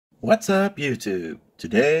What's up YouTube?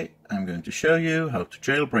 Today I'm going to show you how to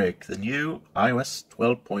jailbreak the new iOS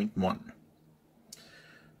 12.1.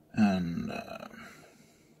 And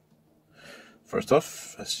first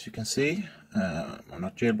off, as you can see, I'm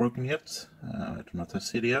not jailbroken yet. I do not have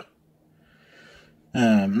Cydia.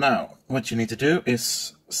 Now, what you need to do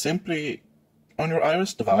is simply, on your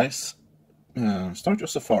iOS device, start your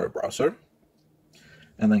Safari browser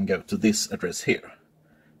and then go to this address here,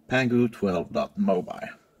 pangu12.mobile.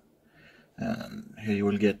 And here you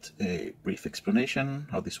will get a brief explanation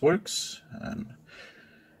how this works, and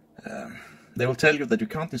they will tell you that you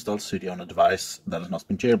can't install Cydia on a device that has not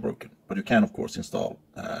been jailbroken, but you can of course install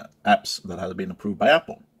apps that have been approved by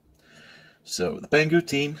Apple. So the Pangu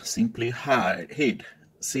team simply hid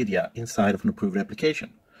Cydia inside of an approved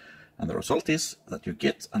application, and the result is that you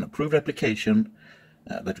get an approved application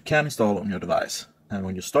that you can install on your device. And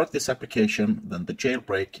when you start this application, then the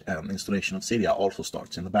jailbreak and installation of Cydia also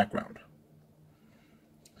starts in the background.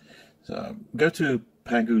 So go to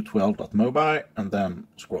pangu12.mobile and then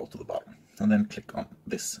scroll to the bottom and then click on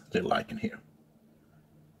this little icon here.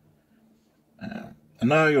 And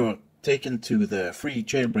now you're taken to the free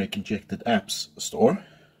jailbreak injected apps store,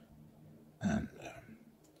 and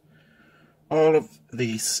all of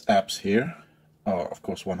these apps here are of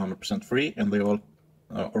course 100% free, and they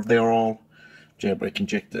are all jailbreak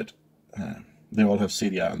injected. They all have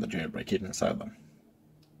Cydia and the jailbreak hidden inside them.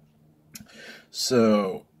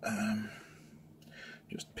 So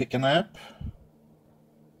just pick an app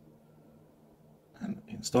and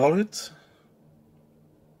install it.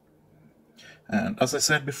 And as I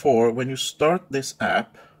said before, when you start this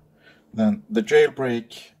app, then the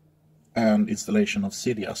jailbreak and installation of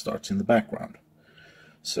Cydia starts in the background.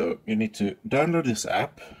 So you need to download this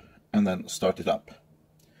app and then start it up.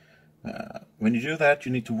 When you do that,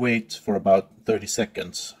 you need to wait for about 30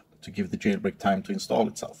 seconds to give the jailbreak time to install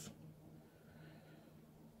itself.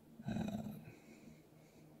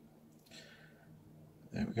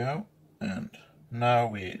 There we go, and now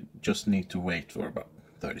we just need to wait for about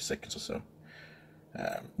 30 seconds or so.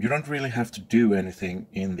 You don't really have to do anything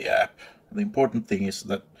in the app. The important thing is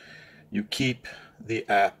that you keep the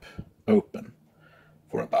app open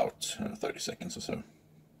for about 30 seconds or so.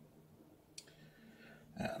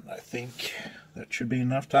 And I think that should be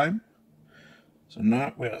enough time. So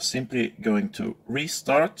now we are simply going to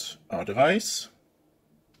restart our device.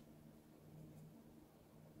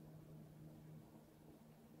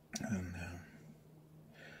 And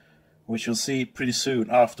we shall see pretty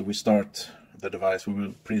soon after we start the device. We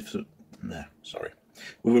will pretty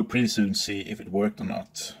soon see if it worked or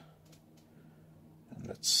not. And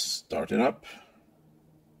let's start it up.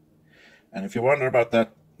 And if you wonder about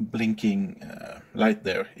that blinking light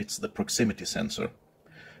there, it's the proximity sensor.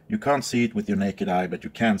 You can't see it with your naked eye, but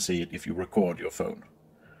you can see it if you record your phone.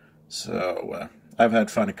 So I've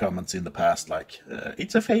had funny comments in the past like,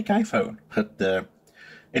 it's a fake iPhone, but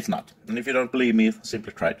it's not. And if you don't believe me,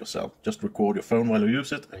 simply try it yourself. Just record your phone while you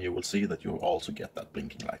use it, and you will see that you will also get that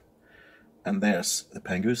blinking light. And there's the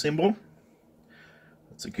Pangu symbol.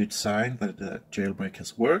 That's a good sign that the jailbreak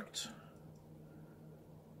has worked.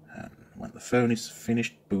 And when the phone is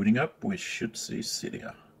finished booting up, we should see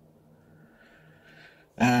Cydia.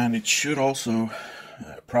 And it should also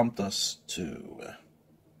prompt us to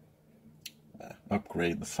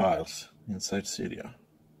upgrade the files inside Cydia.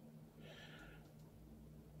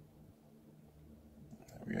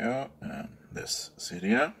 There we go, and this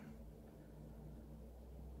Cydia.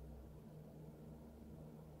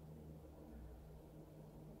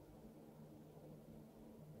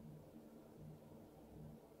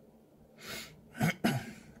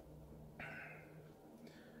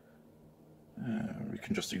 We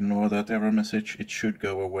can just ignore that error message. It should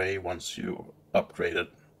go away once you upgraded.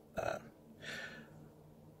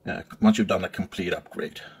 Once you've done a complete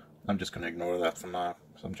upgrade. I'm just going to ignore that for now.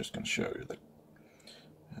 So I'm just going to show you that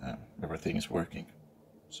everything is working.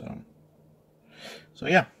 So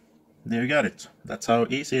yeah, there you got it. That's how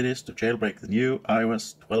easy it is to jailbreak the new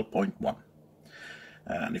iOS 12.1.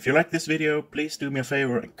 And if you like this video, please do me a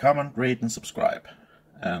favor and comment, rate and subscribe.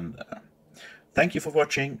 And thank you for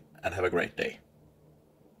watching, and have a great day.